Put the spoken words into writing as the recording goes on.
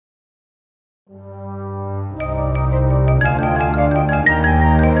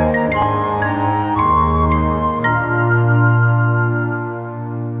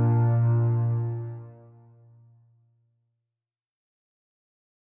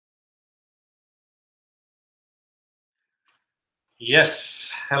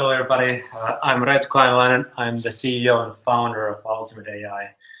Yes, hello everybody. I'm Reetu Kainulainen. I'm the CEO and founder of Ultimate.ai.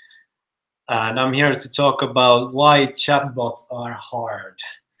 And I'm here to talk about why chatbots are hard,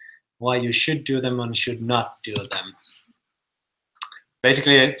 why you should do them and should not do them.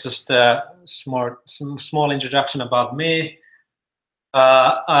 Basically, it's just a small introduction about me.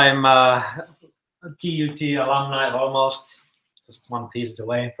 I'm a TUT alumni almost, just one thesis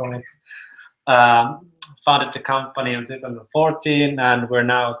away from it. Founded the company in 2014 and we're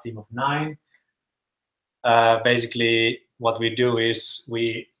now a team of 9. Basically, what we do is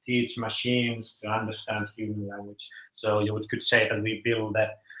we teach machines to understand human language. So you could say that we build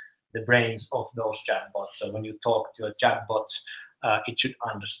the brains of those chatbots. So when you talk to a chatbot, it should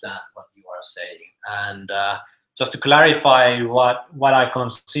understand what you are saying. And just to clarify what I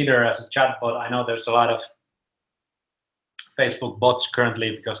consider as a chatbot, I know there's a lot of Facebook bots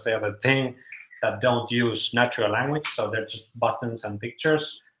currently because they are the thing that don't use natural language, so they're just buttons and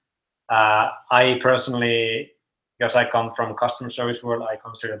pictures. I personally, because I come from customer service world, I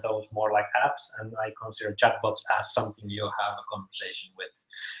consider those more like apps, and I consider chatbots as something you have a conversation with.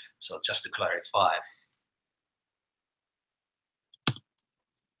 So just to clarify.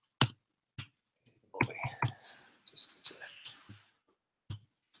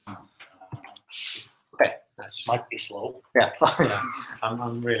 Okay, that might be slow. Yeah, yeah.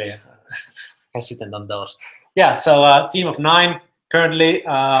 I'm really hesitant on those. Yeah, so team of 9 currently,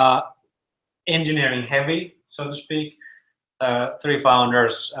 engineering heavy, so to speak. 3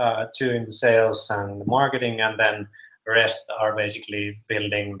 founders, 2 in the sales and marketing, and then the rest are basically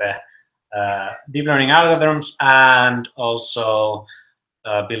building the deep learning algorithms and also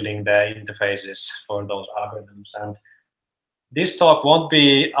building the interfaces for those algorithms. And this talk won't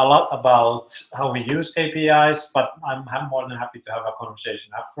be a lot about how we use APIs, but I'm more than happy to have a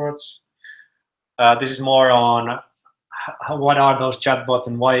conversation afterwards. This is more on what are those chatbots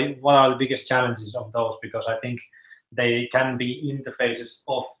and what are the biggest challenges of those, because I think they can be interfaces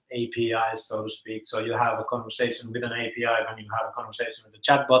of APIs, so to speak. So you have a conversation with an API when you have a conversation with a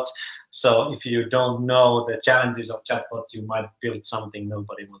chatbot. So if you don't know the challenges of chatbots, you might build something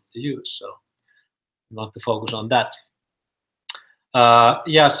nobody wants to use. So I want to focus on that.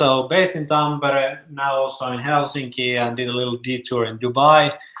 Yeah, so based in Tampere, now also in Helsinki, and did a little detour in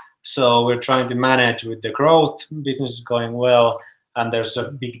Dubai. So we're trying to manage with the growth. Business is going well, and there's a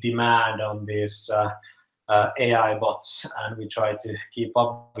big demand on these AI bots, and we try to keep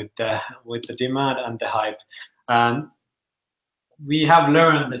up with the demand and the hype. And we have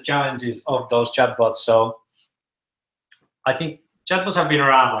learned the challenges of those chatbots. So I think chatbots have been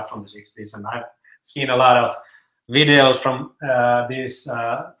around like from the 60s, and I've seen a lot of videos from these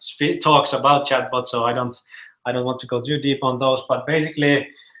talks about chatbots. So I don't want to go too deep on those, but basically.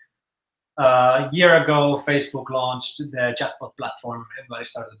 A year ago, Facebook launched the chatbot platform. Everybody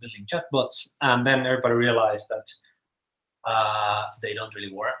started building chatbots, and then everybody realized that they don't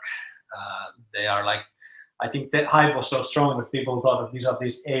really work. They are like, I think the hype was so strong that people thought that these are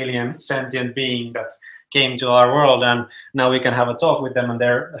these alien sentient beings that came to our world, and now we can have a talk with them, and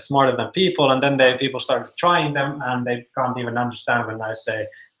they're smarter than people. And then people started trying them, and they can't even understand when I say,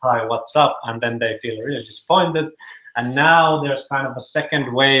 "Hi, what's up?" And then they feel really disappointed. And now there's kind of a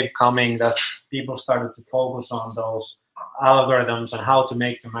second wave coming that people started to focus on those algorithms and how to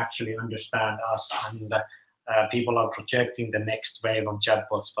make them actually understand us. And people are projecting the next wave of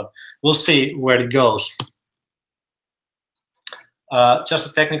chatbots, but we'll see where it goes. Just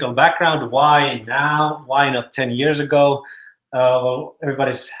a technical background, why now? Why not 10 years ago? Well,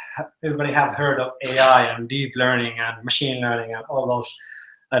 everybody have heard of AI and deep learning and machine learning and all those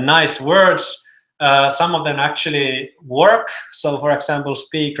nice words. Some of them actually work. So, for example,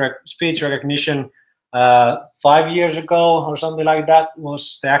 speech recognition 5 years ago or something like that,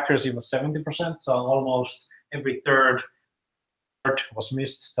 the accuracy was 70%. So almost every third word was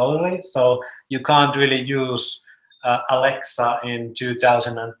missed totally. So you can't really use Alexa in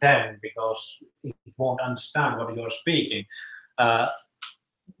 2010 because it won't understand what you're speaking.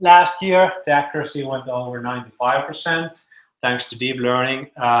 Last year, the accuracy went over 95%. Thanks to deep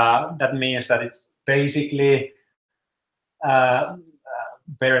learning. That means that it's basically better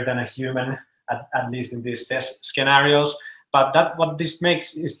than a human, at least in these test scenarios. But what this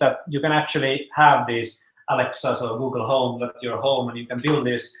makes is that you can actually have these Alexas or Google Home at your home, and you can build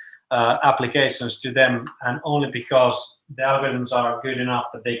these applications to them, and only because the algorithms are good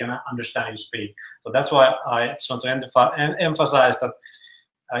enough that they can understand you speak. So that's why I just want to emphasize that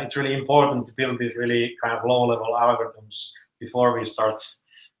it's really important to build these really kind of low-level algorithms before we start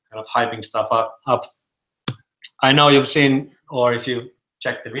kind of hyping stuff up. I know you've seen, or if you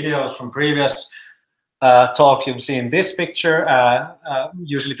check the videos from previous talks you've seen this picture.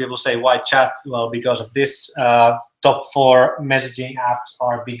 Usually people say, why chat? Well, because of this. Top 4 messaging apps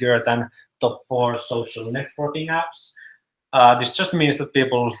are bigger than top 4 social networking apps. This just means that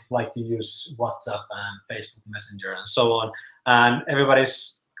people like to use WhatsApp and Facebook Messenger and so on. And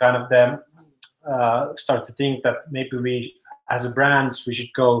everybody's kind of then start to think that maybe we, as a brands, we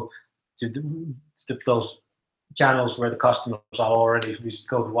should go to those channels where the customers are already. We should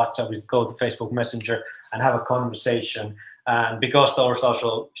go to WhatsApp, we should go to Facebook Messenger and have a conversation. And because those are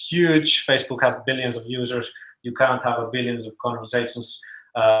so huge, Facebook has billions of users, you can't have a billions of conversations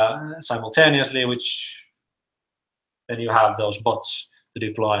simultaneously, which then you have those bots to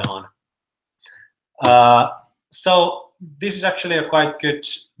deploy on. So this is actually a quite good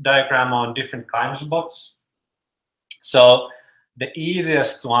diagram on different kinds of bots. So the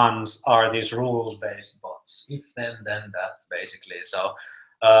easiest ones are these rules-based bots. If then that, basically. So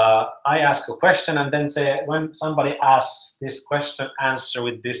I ask a question and then say, when somebody asks this question, answer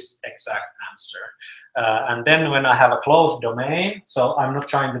with this exact answer. And then when I have a closed domain, so I'm not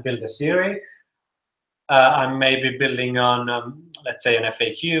trying to build a Siri, I'm maybe building on, let's say, an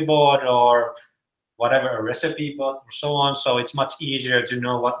FAQ bot or whatever, a recipe bot or so on. So it's much easier to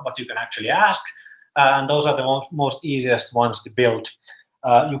know what you can actually ask. And those are the most easiest ones to build.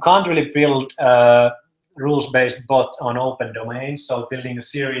 You can't really build a rules-based bot on open domain. So building a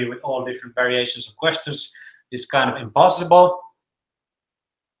Siri with all different variations of questions is kind of impossible.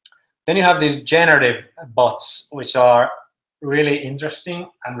 Then you have these generative bots, which are really interesting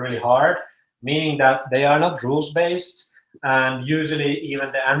and really hard, meaning that they are not rules-based, and usually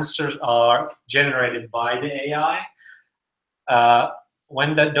even the answers are generated by the AI.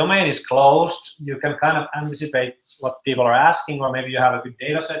 When the domain is closed, you can kind of anticipate what people are asking, or maybe you have a good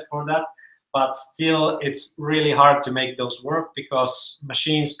data set for that, but still it's really hard to make those work because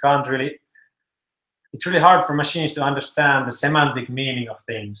machines can't really, it's really hard for machines to understand the semantic meaning of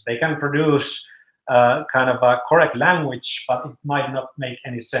things. They can produce kind of a correct language, but it might not make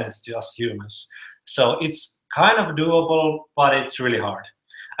any sense to us humans. So it's kind of doable, but it's really hard.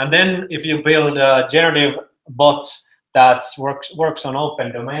 And then if you build a generative bot that works on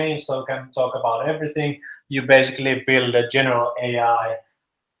open domain, so can talk about everything, you basically build a general AI,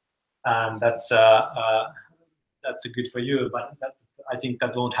 and that's good for you, but I think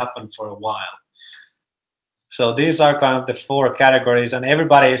that won't happen for a while. So these are kind of the 4 categories, and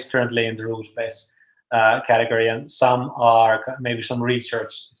everybody is currently in the rules-based category, and some are, maybe some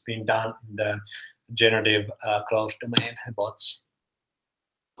research is being done in the generative closed domain bots.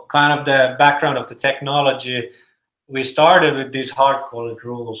 Kind of the background of the technology, we started with these hard-coded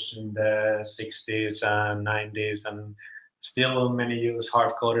rules in the 60s and 90s, and still many use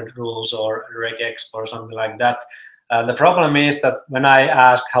hard-coded rules or regex or something like that. The problem is that when I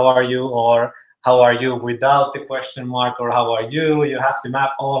ask how are you, or how are you without the question mark, or how are you, you have to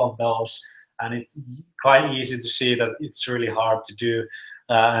map all of those, and it's quite easy to see that it's really hard to do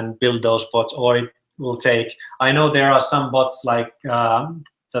and build those bots, or it will take, I know there are some bots like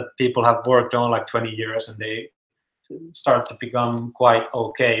that people have worked on like 20 years and they start to become quite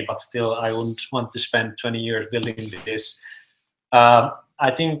okay, but still I wouldn't want to spend 20 years building this.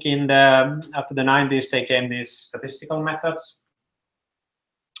 I think after the 90s they came these statistical methods,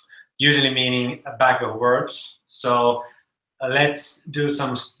 usually meaning a bag of words. So let's do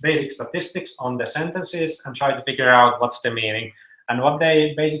some basic statistics on the sentences and try to figure out what's the meaning. And what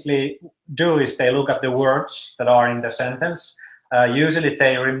they basically do is they look at the words that are in the sentence. Usually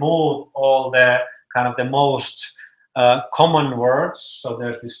they remove all the kind of the most common words. So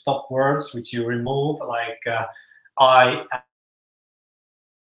there's the stop words which you remove, like I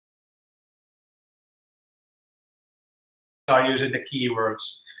are usually the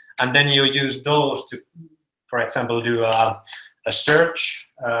keywords. And then you use those to, for example, do a search.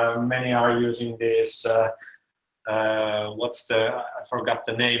 Many are using this, I forgot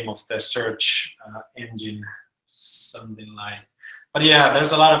the name of the search engine, something like, but yeah,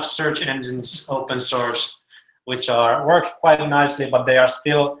 there's a lot of search engines, open source, which work quite nicely, but they are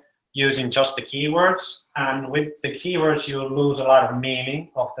still using just the keywords. And with the keywords, you lose a lot of meaning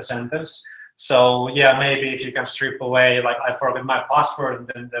of the sentence. So yeah, maybe if you can strip away, like I forgot my password,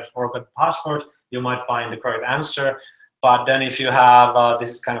 and then the forgot password, you might find the correct answer. But then if you have,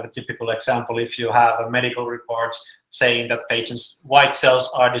 this is kind of a typical example, if you have a medical report saying that patients' white cells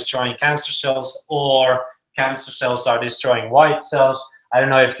are destroying cancer cells, or cancer cells are destroying white cells, I don't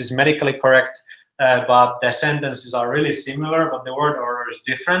know if this is medically correct, but the sentences are really similar, but the word order is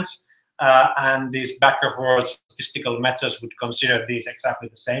different. And these back-of-word statistical methods would consider these exactly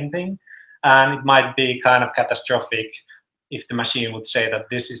the same thing. And it might be kind of catastrophic if the machine would say that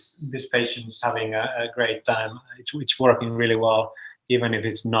this patient is having a great time, it's working really well, even if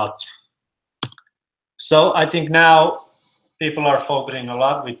it's not. So I think now people are focusing a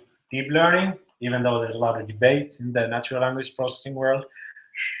lot with deep learning, even though there's a lot of debate in the natural language processing world.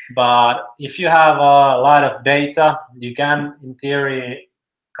 But if you have a lot of data, you can, in theory,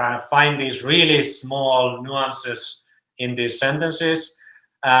 kind of find these really small nuances in these sentences.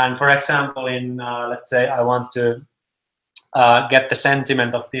 And for example, in let's say I want to get the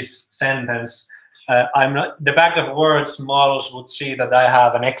sentiment of this sentence, the back of words models would see that I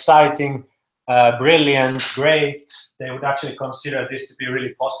have an exciting, brilliant, great. They would actually consider this to be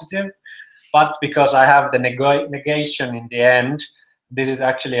really positive. But because I have the negation in the end, this is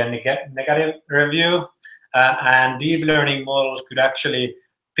actually a negative review. And deep learning models could actually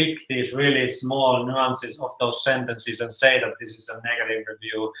pick these really small nuances of those sentences and say that this is a negative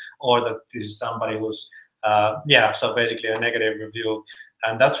review, or that this is somebody who's, yeah, so basically a negative review.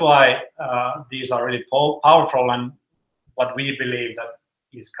 And that's why these are really powerful, and what we believe that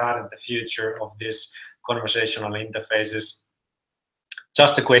is kind of the future of these conversational interfaces.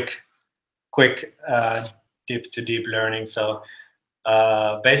 Just a quick dip to deep learning. So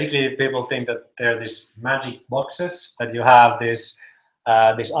basically, people think that they're these magic boxes, that you have this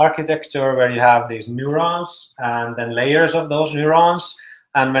architecture where you have these neurons and then layers of those neurons.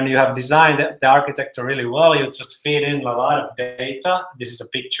 And when you have designed the architecture really well, you just feed in a lot of data. This is a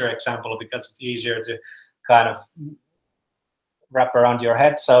picture example because it's easier to kind of wrap around your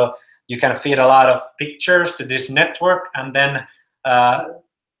head. So you can feed a lot of pictures to this network and then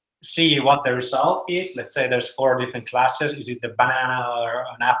see what the result is. Let's say there's 4 different classes. Is it the banana or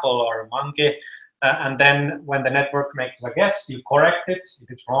an apple or a monkey? And then when the network makes a guess, you correct it if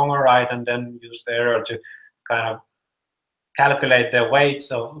it's wrong or right, and then use the error to kind of calculate the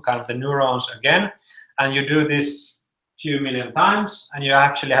weights of kind of the neurons again. And you do this few million times, and you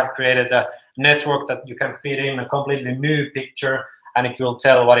actually have created a network that you can feed in a completely new picture, and it will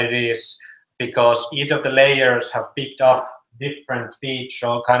tell what it is, because each of the layers have picked up different features,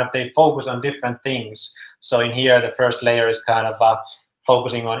 so kind of they focus on different things. So in here, the first layer is kind of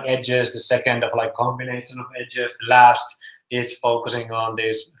focusing on edges, the second of like combination of edges, the last is focusing on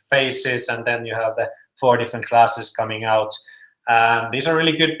these faces, and then you have the 4 different classes coming out. And these are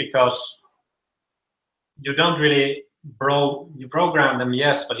really good because you don't really you program them,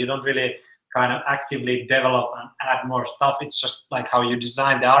 yes, but you don't really kind of actively develop and add more stuff. It's just like how you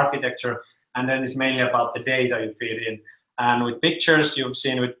design the architecture, and then it's mainly about the data you feed in. And with pictures, you've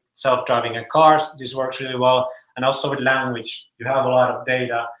seen with self-driving cars, this works really well. And also with language, you have a lot of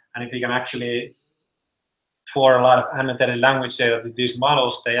data, and if you can actually pour a lot of annotated language data to these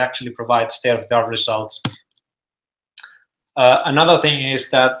models, they actually provide state-of-the-art results. Another thing is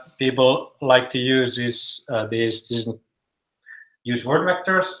that people like to use is use word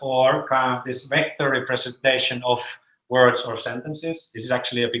vectors, or kind of this vector representation of words or sentences. This is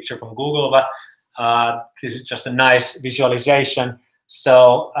actually a picture from Google, but this is just a nice visualization.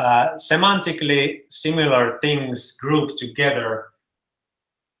 So semantically similar things grouped together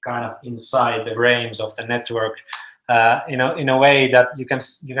kind of inside the brains of the network in a way that you can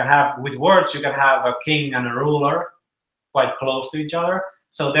have, with words, you can have a king and a ruler quite close to each other.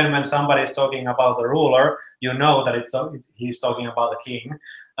 So then when somebody is talking about the ruler, you know that he's talking about the king.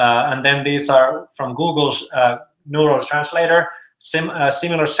 And then these are from Google's neural translator.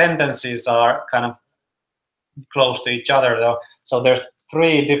 Similar sentences are kind of close to each other though. So there's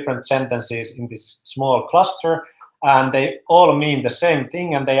 3 different sentences in this small cluster, and they all mean the same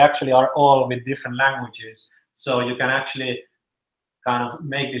thing, and they actually are all with different languages. So you can actually kind of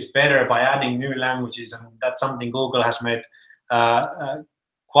make this better by adding new languages, and that's something Google has made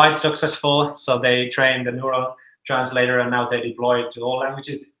quite successful. So they trained the neural translator, and now they deploy it to all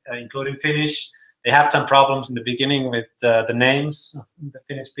languages, including Finnish. They had some problems in the beginning with the names of the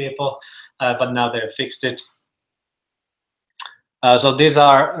Finnish people, but now they've fixed it. So these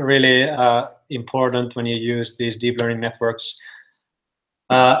are really important when you use these deep learning networks.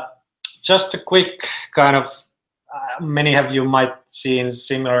 Just a quick kind of, many of you might seen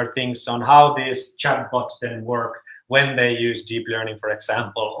similar things on how these chatbots then work when they use deep learning, for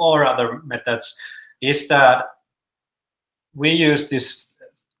example, or other methods, is that we use this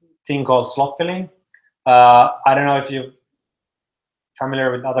thing called slot filling. I don't know if you're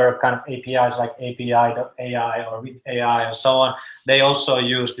familiar with other kind of APIs like API.ai or with AI and so on. They also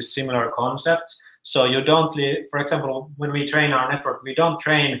use this similar concept. So you don't, for example, when we train our network, we don't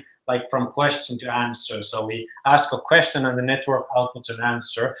train like from question to answer. So we ask a question and the network outputs an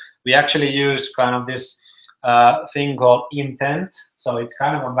answer. We actually use kind of this thing called intent. So it's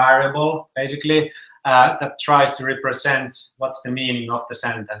kind of a variable basically, that tries to represent what's the meaning of the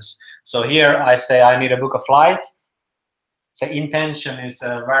sentence. So here I say I need a book a flight. So intention is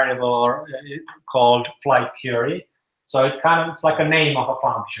a variable called flight query. So it's like a name of a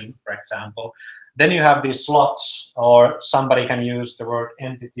function, for example. Then you have these slots, or somebody can use the word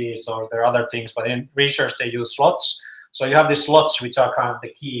entities, or there are other things, but in research they use slots. So you have these slots, which are kind of the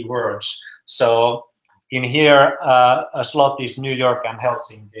key words. So in here, a slot is New York and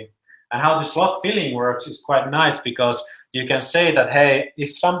Helsinki. And how the slot filling works is quite nice, because you can say that, hey,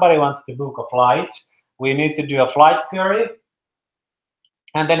 if somebody wants to book a flight, we need to do a flight query,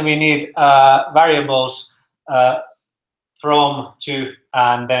 and then we need variables from, to,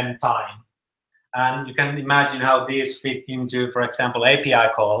 and then time. And you can imagine how these fit into, for example, API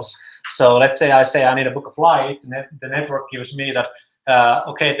calls. So let's say I need a book a flight, and the network gives me that,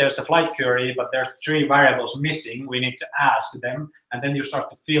 okay, there's a flight query, but there's 3 variables missing. We need to ask them, and then you start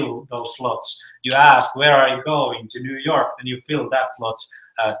to fill those slots. You ask, where are you going? To New York, and you fill that slot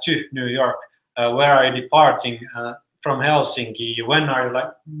to New York. Where are you departing? From Helsinki. When are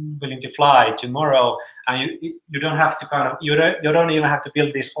you willing to fly? Tomorrow. And you don't have to you don't even have to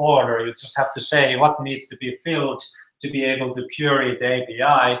build this order. You just have to say what needs to be filled to be able to query the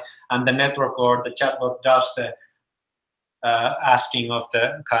API, and the network or the chatbot does the asking of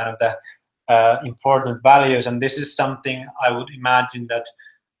the important values. And this is something I would imagine that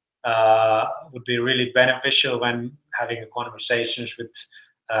would be really beneficial when having conversations with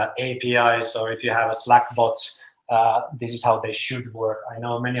APIs, or if you have a Slack bot. This is how they should work. I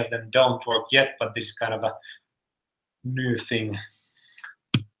know many of them don't work yet, but this is kind of a new thing.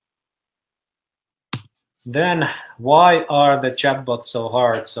 Then, why are the chatbots so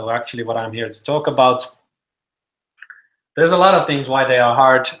hard? So actually what I'm here to talk about, there's a lot of things why they are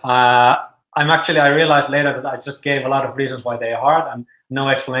hard. I realized later that I just gave a lot of reasons why they are hard, and no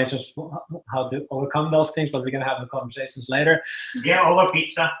explanations how to overcome those things, but we're going to have the conversations later. Yeah, over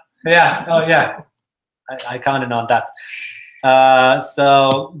pizza. Yeah, oh yeah. I counted on that.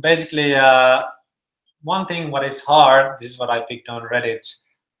 So basically, one thing what is hard, this is what I picked on Reddit.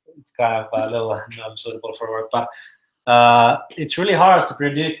 It's kind of a little unsuitable for work, but it's really hard to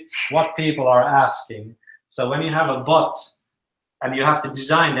predict what people are asking. So when you have a bot and you have to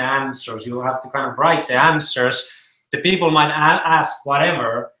design the answers, you have to kind of write the answers, the people might ask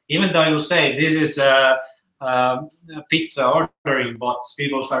whatever, even though you say this is a pizza ordering bots,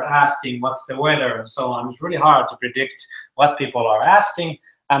 people start asking what's the weather and so on. It's really hard to predict what people are asking,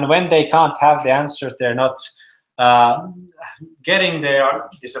 and when they can't have the answers, they're not getting, they are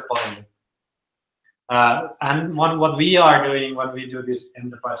disappointed. And what we are doing when we do this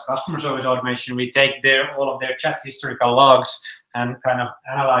enterprise customer service automation, we take all of their chat historical logs and kind of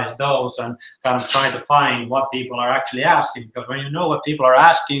analyze those and kind of try to find what people are actually asking. Because when you know what people are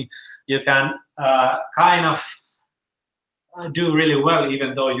asking, you can kind of do really well,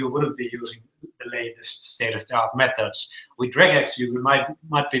 even though you wouldn't be using the latest state-of-the-art methods. With regex, you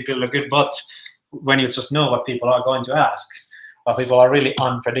might be build a good bot when you just know what people are going to ask, but people are really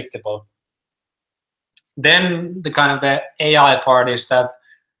unpredictable. Then the AI part is that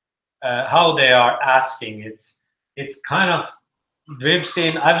how they are asking it. It's kind of,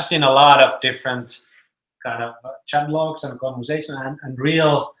 I've seen a lot of different kind of chat logs and conversation and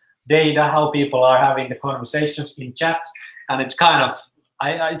real data, how people are having the conversations in chat, and it's kind of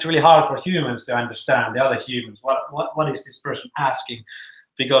it's really hard for humans to understand the other humans. What is this person asking?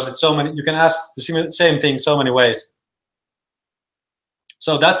 Because it's so many, you can ask the same thing so many ways.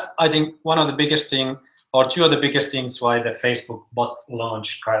 So that's, I think, one of the biggest thing, or two of the biggest things why the Facebook bot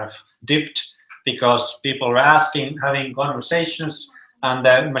launch kind of dipped, because people were asking, having conversations, and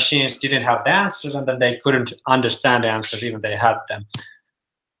the machines didn't have the answers, and then they couldn't understand the answers even they had them.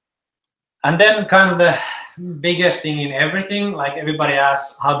 And then kind of the biggest thing in everything, like everybody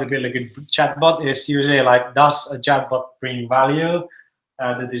asks how to build a good chatbot, is usually like, does a chatbot bring value?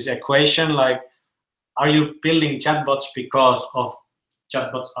 This equation, like, are you building chatbots because of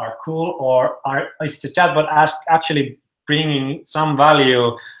chatbots are cool, or is the chatbot actually bringing some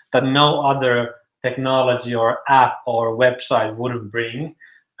value that no other technology or app or website wouldn't bring?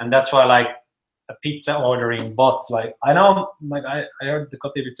 And that's why, like, a pizza ordering bot, like, I know, like, I heard the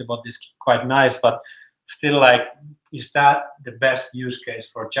Kotipizza bot is quite nice, but still, like, is that the best use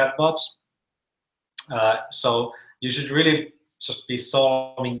case for chatbots? So you should really just be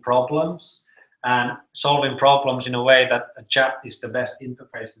solving problems, and solving problems in a way that a chat is the best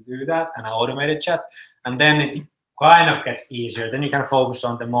interface to do that, and an automated chat, and then it kind of gets easier. Then you can focus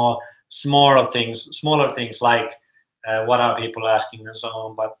on the more smaller things like what are people asking and so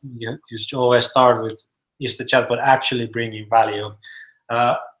on. But you should always start with, is the chatbot actually bringing value?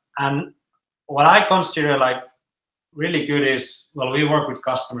 And what I consider like really good is, well, we work with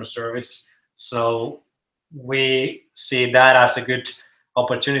customer service, so we see that as a good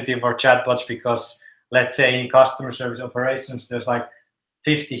opportunity for chatbots, because let's say in customer service operations, there's like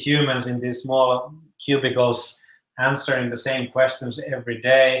 50 humans in these small cubicles answering the same questions every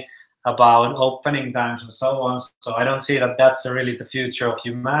day about opening times and so on. So I don't see that that's really the future of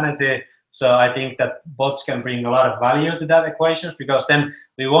humanity. So I think that bots can bring a lot of value to that equation, because then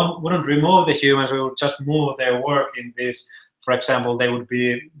we wouldn't remove the humans, we would just move their work in this. For example, they would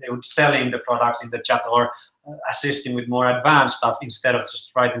selling the products in the chat, or assisting with more advanced stuff instead of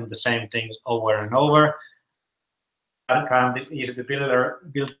just writing the same things over and over. Kind of easy to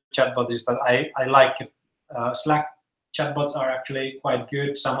build chatbots is that I like Slack chatbots are actually quite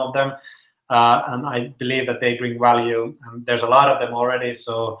good, some of them, and I believe that they bring value. And there's a lot of them already,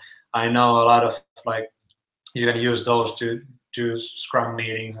 so I know a lot of like you can use those to do Scrum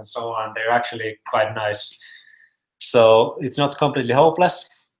meetings and so on. They're actually quite nice, so it's not completely hopeless.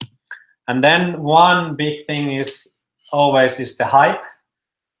 And then one big thing is always the hype.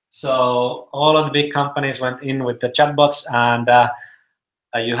 So all of the big companies went in with the chatbots, and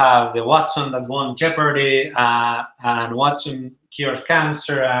you have the Watson that won Jeopardy, and Watson cures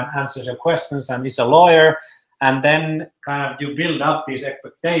cancer and answers your questions and is a lawyer. And then kind of you build up these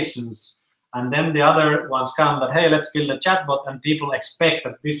expectations, and then the other ones come that, hey, let's build a chatbot, and people expect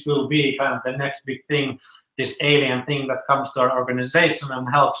that this will be kind of the next big thing, this alien thing that comes to our organization and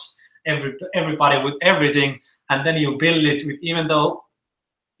helps everybody with everything. And then you build it with, even though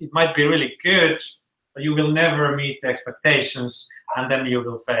it might be really good, but you will never meet the expectations, and then you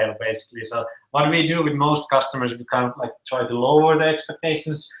will fail, basically. So what we do with most customers, we kind of like try to lower the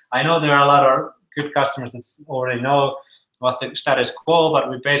expectations. I know there are a lot of good customers that already know what's the status quo, but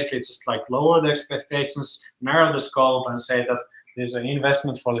we basically just like lower the expectations, narrow the scope, and say that there's an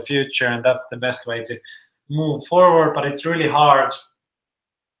investment for the future, and that's the best way to move forward. But it's really hard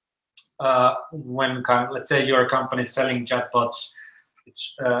when, let's say, your company is selling chatbots.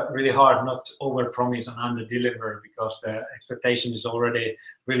 It's really hard not to overpromise and under-deliver, because the expectation is already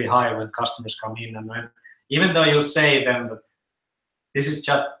really high when customers come in. And even though you say them that this is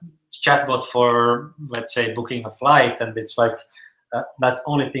chatbot for, let's say, booking a flight, and it's like that's the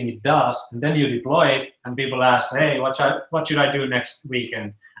only thing it does, and then you deploy it, and people ask, hey, what should I do next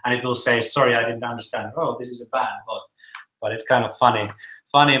weekend? And it will say, sorry, I didn't understand. Oh, this is a bad bot. But it's kind of funny,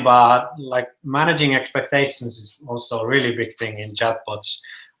 but like managing expectations is also a really big thing in chatbots.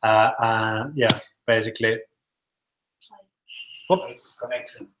 Yeah, basically. Whoops.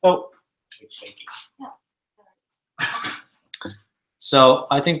 Connection. Oh. It's shaking. Yeah. So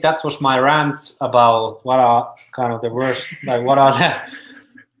I think that was my rant about what are kind of the worst, like what are the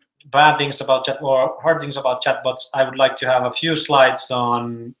bad things about or hard things about chatbots. I would like to have a few slides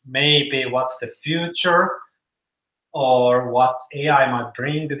on maybe what's the future, or what AI might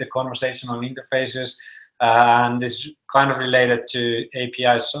bring to the conversational interfaces. And this is kind of related to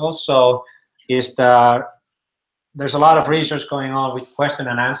APIs also, is that there's a lot of research going on with question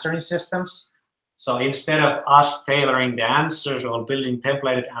and answering systems. So instead of us tailoring the answers or building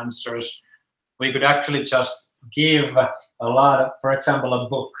templated answers, we could actually just give a lot of, for example, a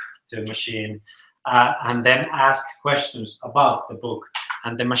book to a machine, and then ask questions about the book.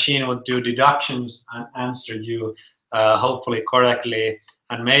 And the machine would do deductions and answer you hopefully correctly.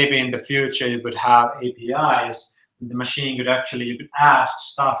 And maybe in the future you could have APIs, and the machine could actually, you could ask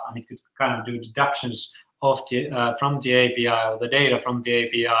stuff, and it could kind of do deductions of the, from the API, or the data from the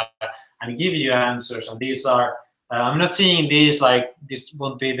API, and give you answers. And these are, I'm not seeing these like, this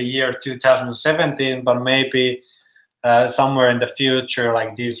won't be the year 2017, but maybe somewhere in the future,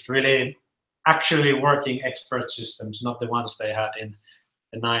 like these really actually working expert systems, not the ones they had in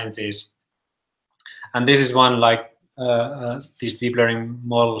the 90s. And this is one, like these deep learning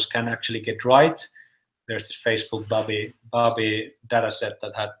models can actually get right. There's this Facebook Bobby data set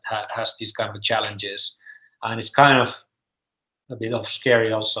that has these kind of challenges. And it's kind of a bit of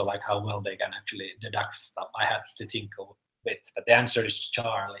scary also, like how well they can actually deduct stuff. I had to think of it, but the answer is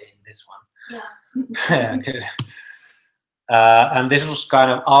Charlie in this one. Yeah. Yeah, good. And this was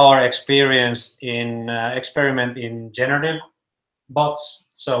kind of our experience in experiment in generative bots.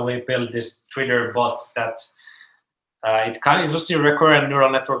 So we built this Twitter bot that it was a recurrent neural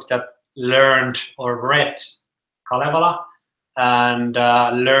network that learned or read Kalevala and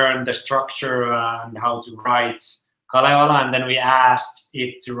learned the structure and how to write Kalevala, and then we asked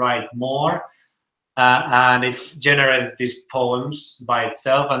it to write more, and it generated these poems by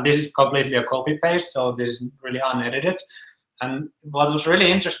itself. And this is completely a copy paste, so this is really unedited. And what was really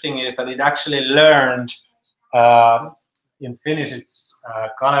interesting is that it actually learned in Finnish it's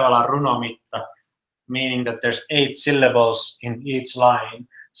Kalevala runomitta, meaning that there's 8 syllables in each line.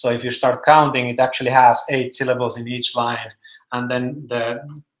 So if you start counting, it actually has 8 syllables in each line, and then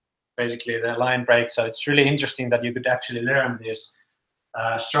basically the line breaks. So it's really interesting that you could actually learn these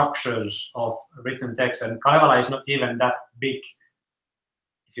structures of written text. And Kalevala is not even that big.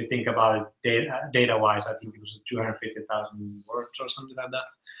 If you think about it data-wise, I think it was 250,000 words or something like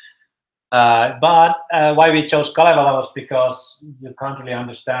that. But why we chose Kalevala was because you can't really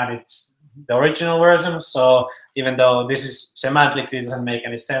understand the original version. So even though this is semantically doesn't make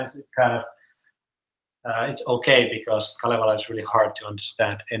any sense, it kind of it's okay because Kalevala is really hard to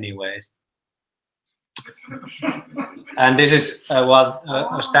understand anyway. And this is what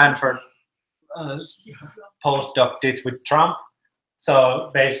a Stanford postdoc did with Trump. So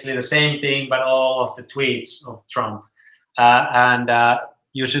basically the same thing, but all of the tweets of Trump. And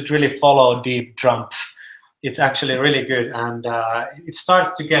you should really follow Deep Trump. It's actually really good, and it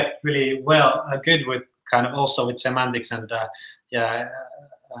starts to get really good with kind of also with semantics and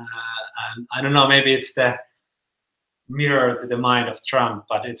and I don't know, maybe it's the mirror to the mind of Trump,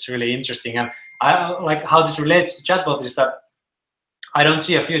 but it's really interesting. And I like how this relates to chatbot is that I don't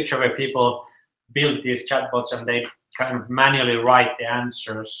see a future where people build these chatbots and they kind of manually write the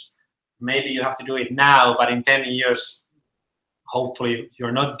answers. Maybe you have to do it now, but in 10 years, hopefully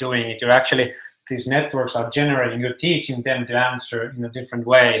you're not doing it. You're actually, these networks are generating, you're teaching them to answer in a different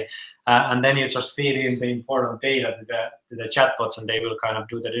way. And then you just feed in the important data to the chatbots and they will kind of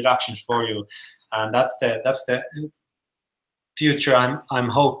do the deductions for you. And that's the future I'm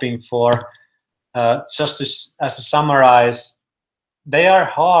hoping for. Just as a summarize, they are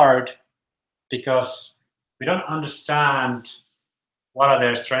hard because we don't understand what are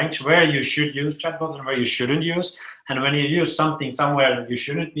their strengths, where you should use chatbots and where you shouldn't use. And when you use something somewhere that you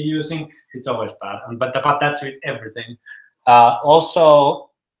shouldn't be using, it's always bad. But that's with everything. Also,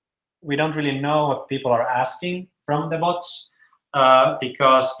 we don't really know what people are asking from the bots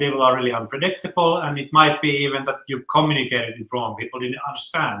because people are really unpredictable, and it might be even that you communicated it wrong. People didn't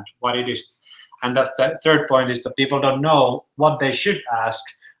understand what it is. And that's the third point, is that people don't know what they should ask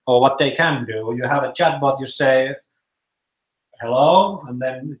or what they can do. You have a chatbot, you say, hello, and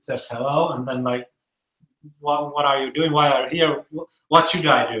then it says hello, and then like, what are you doing? Why are you here? What should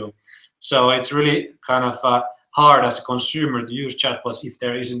I do? So it's really kind of hard as a consumer to use chatbots if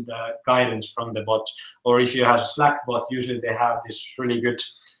there isn't guidance from the bot. Or if you have a Slack bot, usually they have this really good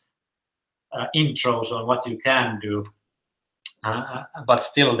intros on what you can do. But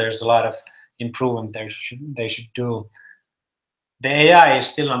still, there's a lot of improvement they should do. The AI is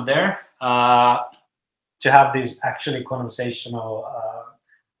still not there to have these actually conversational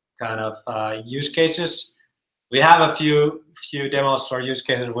kind of use cases. We have a few demos or use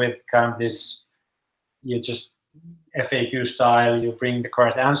cases with kind of this, you just FAQ style, you bring the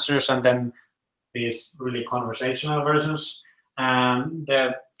correct answers, and then these really conversational versions. And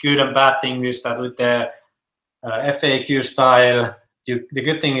the good and bad thing is that with the FAQ style, the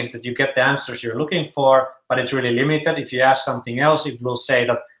good thing is that you get the answers you're looking for, but it's really limited. If you ask something else, it will say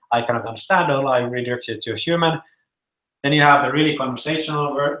that I cannot understand, or I redirect it to a human. Then you have the really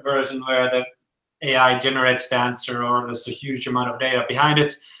conversational version where the AI generates the answer, or there's a huge amount of data behind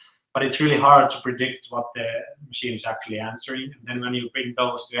it, but it's really hard to predict what the machine is actually answering. And then when you bring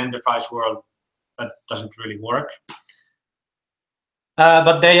those to enterprise world, that doesn't really work.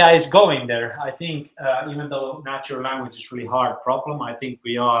 But the AI is going there. I think even though natural language is a really hard problem, I think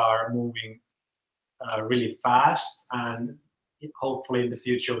we are moving really fast, and hopefully in the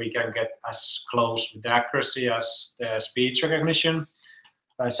future we can get as close with the accuracy as the speech recognition.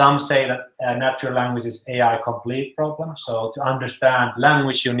 Some say that natural language is AI complete problem. So to understand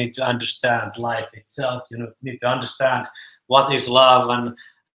language, you need to understand life itself. You need to understand what is love and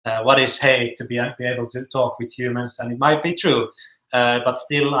what is hate to be able to talk with humans. And it might be true, but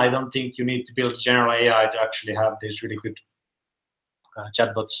still, I don't think you need to build general AI to actually have these really good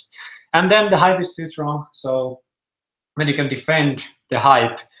chatbots. And then the hype is too strong. So when you can defend the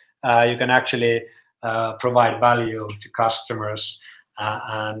hype, you can actually provide value to customers.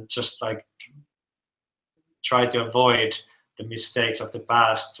 And just like try to avoid the mistakes of the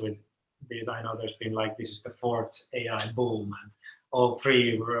past with these. I know there's been like, this is the fourth AI boom, and all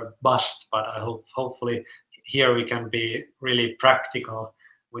three were a bust, but I hopefully here we can be really practical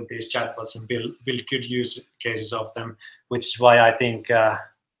with these chatbots and build good use cases of them, which is why I think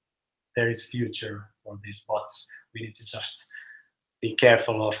there is future for these bots. We need to just be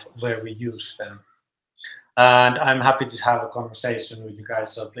careful of where we use them. And I'm happy to have a conversation with you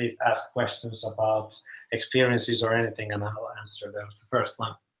guys. So please ask questions about experiences or anything, and I'll answer them. The first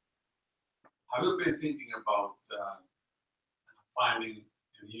one. Have you been thinking about finding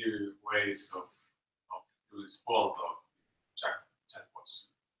new ways of doing small talk chatbots.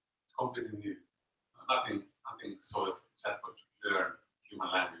 It's completely new. Nothing so that chatbot learn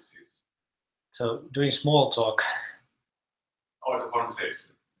human languages. So doing small talk. Or the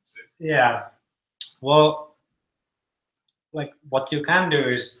conversation. Yeah. Well, like what you can do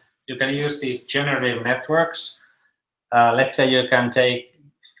is you can use these generative networks. Let's say you can take,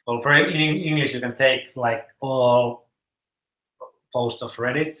 well, for in English, you can take like all posts of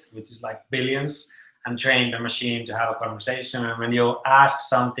Reddit, which is like billions, and train the machine to have a conversation. And when you ask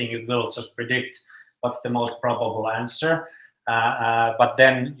something, it will just predict what's the most probable answer. But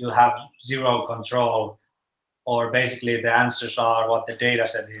then you have zero control, or basically the answers are what the data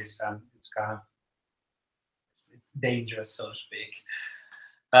set is, and it's kind of it's dangerous, so to speak.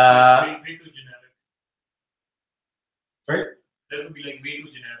 Way too generic. Sorry? That would be like way too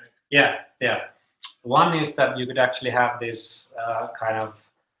generic. Yeah. One is that you could actually have this kind of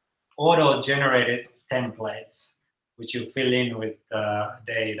auto-generated templates, which you fill in with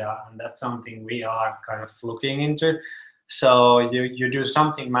data, and that's something we are kind of looking into. So you do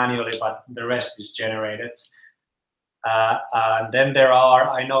something manually, but the rest is generated. And then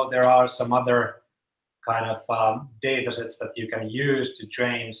I know there are some other kind of data sets that you can use to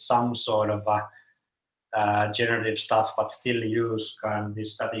train some sort of generative stuff, but still use kind of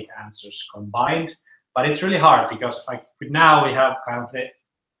these static answers combined. But it's really hard because like now we have kind of the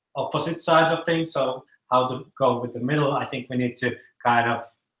opposite sides of things. So how to go with the middle? I think we need to kind of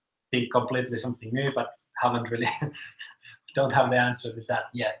think completely something new, but haven't really don't have the answer to that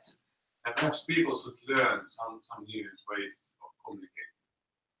yet. And perhaps people should learn some new ways of communicating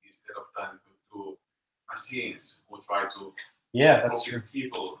instead of trying to do machines who try to copy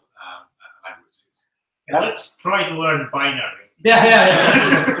people languages. Yeah, let's try to learn binary.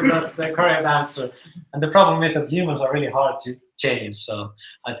 Yeah. That's the correct answer. And the problem is that humans are really hard to change, so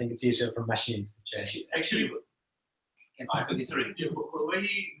I think it's easier for machines to change. Actually, sorry,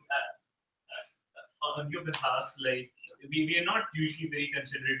 on your behalf, like we are not usually very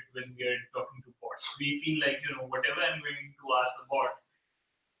considerate when we are talking to bots. We feel like whatever I'm going to ask the bot,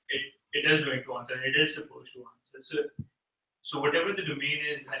 it is going to answer, and it is supposed to answer. So whatever the domain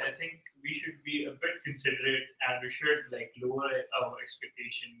is, I think we should be a bit considerate, and we should like lower our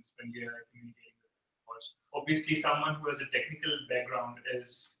expectations when we are communicating with bots. Obviously, someone who has a technical background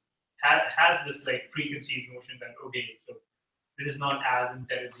has this like preconceived notion that okay, so this is not as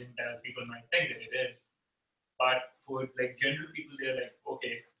intelligent as people might think that it is. But for like general people, they're like,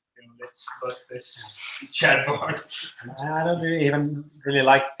 okay, let's bust this chatbot. I don't even really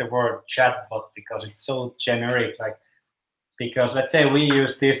like the word chatbot because it's so generic. Like, because let's say we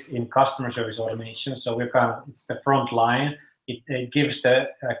use this in customer service automation, so it's the front line. It gives the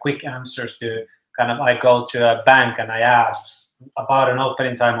quick answers to kind of, I go to a bank and I ask about an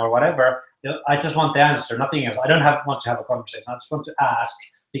opening time or whatever. I just want the answer, nothing else. I don't want to have a conversation. I just want to ask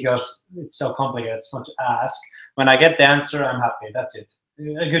because it's so complicated. I just want to ask. When I get the answer, I'm happy. That's it.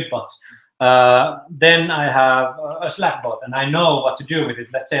 A good bot. Then I have a Slack bot, and I know what to do with it.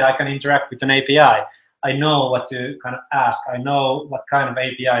 Let's say I can interact with an API. I know what to kind of ask. I know what kind of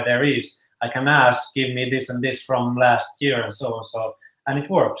API there is. I can ask, give me this and this from last year and so on, and it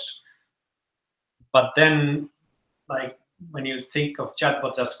works. But then, like, when you think of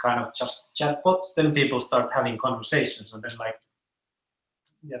chatbots as kind of just chatbots, then people start having conversations, and then like,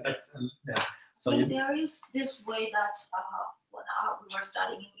 So there is this way that when we were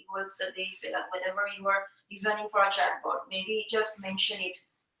studying UX, that they say that whenever you are designing for a chatbot, maybe just mention it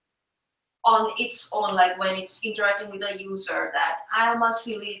on its own, like when it's interacting with a user, that I am a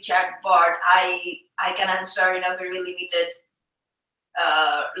silly chatbot. I can answer in a very limited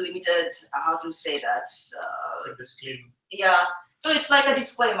how to say that. Disclaimer. Yeah. So it's like a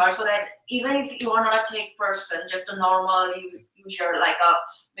disclaimer, so that even if you are not a tech person, just a normal user, like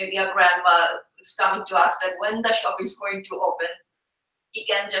maybe a grandma is coming to ask that when the shop is going to open, they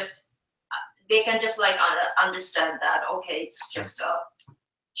can just like understand that okay, it's just a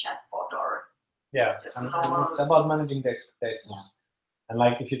chatbot or and it's about managing the expectations. And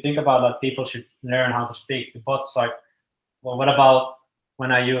like if you think about that, people should learn how to speak to bots. Like, well, what about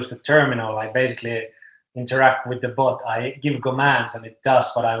when I use the terminal? I basically interact with the bot. I give commands and it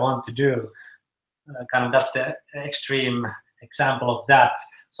does what I want to do. Kind of that's the extreme example of that.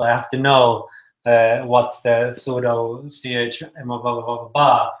 So I have to know what's the sudo ch blah blah blah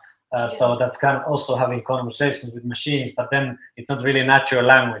blah. So that's kind of also having conversations with machines, but then it's not really natural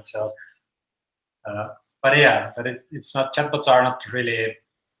language. So, but it's not. Chatbots are not really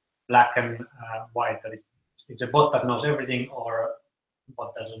black and white. That it's a bot that knows everything or a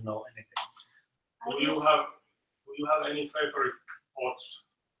bot doesn't know anything. Do you have any favorite bots,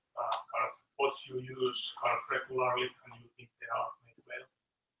 kind of bots you use kind of regularly and you think they are made well?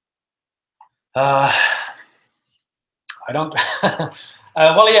 I don't.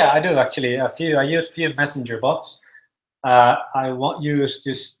 Well, yeah, I do actually. I use few messenger bots. I use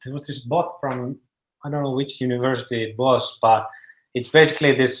this bot from, I don't know which university it was, but it's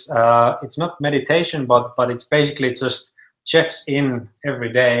basically this. It's not meditation bot, but it's basically just checks in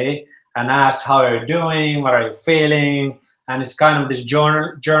every day and asks how are you doing, what are you feeling, and it's kind of this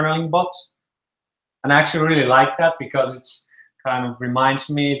journaling bot. And I actually really like that because it's kind of reminds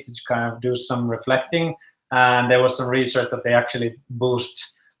me to kind of do some reflecting. And there was some research that they actually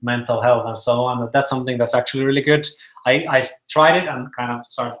boost mental health and so on. That's something that's actually really good. I tried it and kind of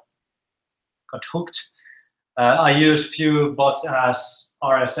got hooked. I use few bots as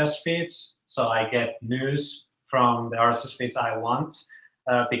RSS feeds, so I get news from the RSS feeds I want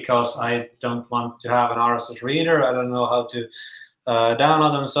because I don't want to have an RSS reader. I don't know how to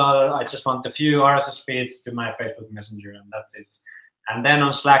download them, so I just want a few RSS feeds to my Facebook Messenger, and that's it. And then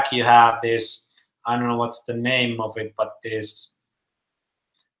on Slack you have this, I don't know what's the name of it, but this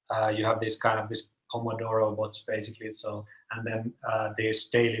you have this kind of this Pomodoro bots basically. So and then this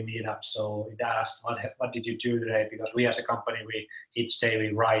daily meetup. So it asks what did you do today? Because we as a company, we each day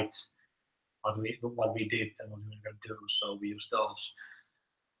we write what we did and what we were going to do. So we use those.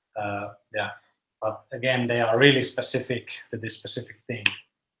 Yeah, but again, they are really specific to this specific thing.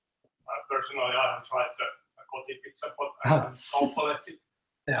 Personally, I have tried the Koti pizza bot and Kauppalehti,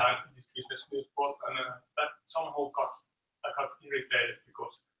 and this business news bot, and that somehow I got irritated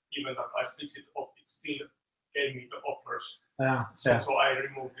because even that I switched it off, it still gave me the offers. So I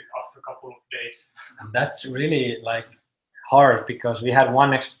removed it after a couple of days. And that's really like hard because we had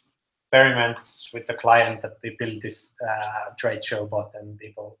one experiment with the client that we built this trade show bot, and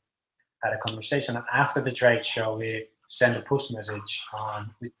people had a conversation. And after the trade show, we sent a push message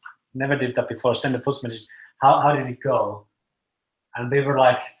on. We never did that before. Send a push message. How did it go? And they were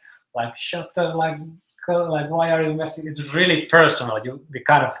like shut the why are you messing? It's really personal. We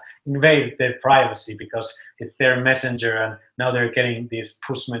kind of invade their privacy because it's their messenger, and now they're getting these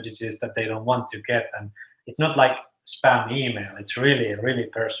push messages that they don't want to get. And it's not like spam email. It's really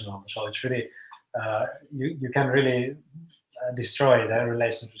personal. So it's really you can really destroy the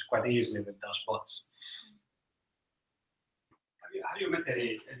relationships quite easily with those bots. Have you met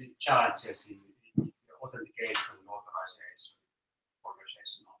any challenges in authentication and authorization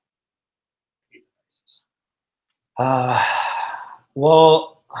conversational databases?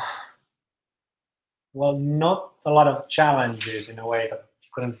 Well, not a lot of challenges in a way that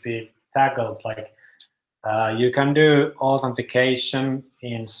couldn't be tackled. Like you can do authentication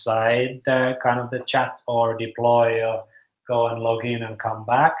inside the kind of the chat or deploy or go and log in and come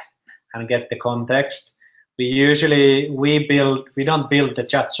back and get the context. We don't build the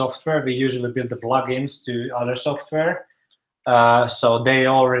chat software. We usually build the plugins to other software. So they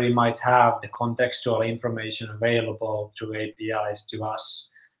already might have the contextual information available through APIs to us.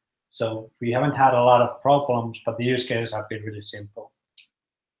 So we haven't had a lot of problems, but the use cases have been really simple.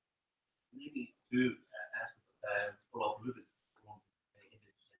 Maybe to follow up a little bit on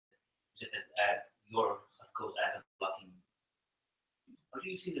that your stuff goes as a plugin. How do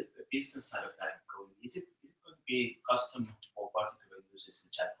you see the business side of that going? Is it going to be custom or particular users in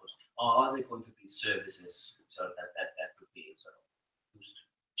chatbots, or are they going to be services so that could be sort of used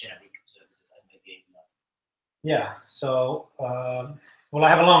generic services and maybe not? Yeah. So well, I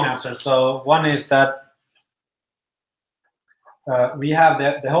have a long answer. So one is that we have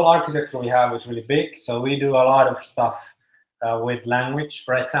the whole architecture we have is really big. So we do a lot of stuff with language.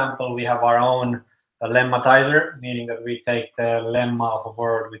 For example, we have our own lemmatizer, meaning that we take the lemma of a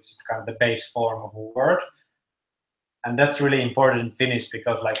word, which is kind of the base form of a word. And that's really important in Finnish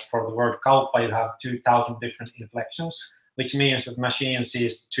because like for the word kauppa, you have 2,000 different inflections, which means that machine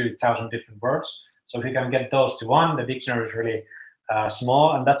sees 2,000 different words. So if you can get those to one, the dictionary is really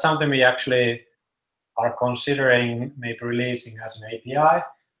small. And that's something we actually are considering maybe releasing as an API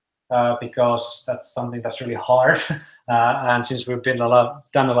because that's something that's really hard. And since we've done a lot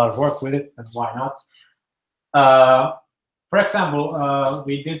of work with it, then why not? For example,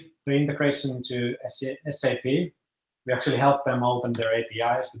 we did the integration to SAP. We actually helped them open their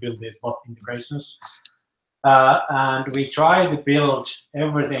APIs to build these bot integrations. And we try to build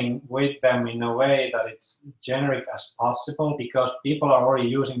everything with them in a way that it's generic as possible because people are already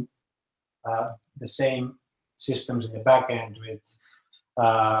using the same systems in the backend with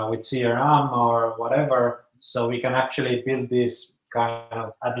CRM or whatever. So we can actually build this kind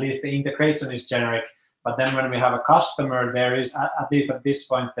of, at least the integration is generic. But then when we have a customer, there is, at least at this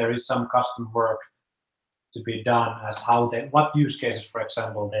point, there is some custom work to be done as what use cases, for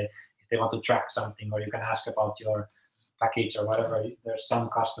example, if they want to track something, or you can ask about your package or whatever. There's some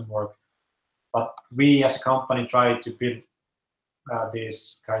custom work, but we as a company try to build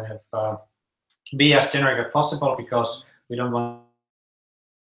this kind of be as generic as possible, because we don't want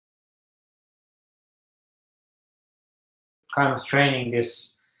kind of training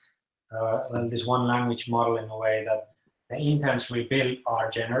this this one language model in a way that the intents we build are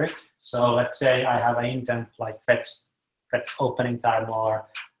generic. So let's say I have an intent like fetch opening time or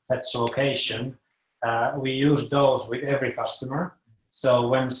fetch location. We use those with every customer. So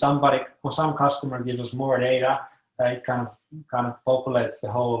when some customer gives us more data, it kind of populates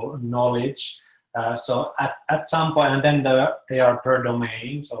the whole knowledge. So at some point, and then they are per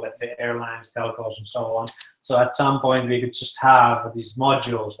domain. So let's say airlines, telcos, and so on. So at some point, we could just have these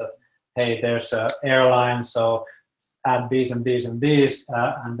modules that, hey, there's an airline, so add these and these and these,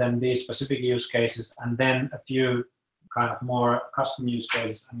 and then these specific use cases, and then a few kind of more custom use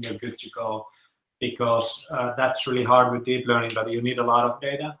cases, and you're good to go. Because that's really hard with deep learning, that you need a lot of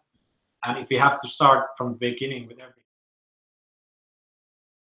data. And if you have to start from the beginning with every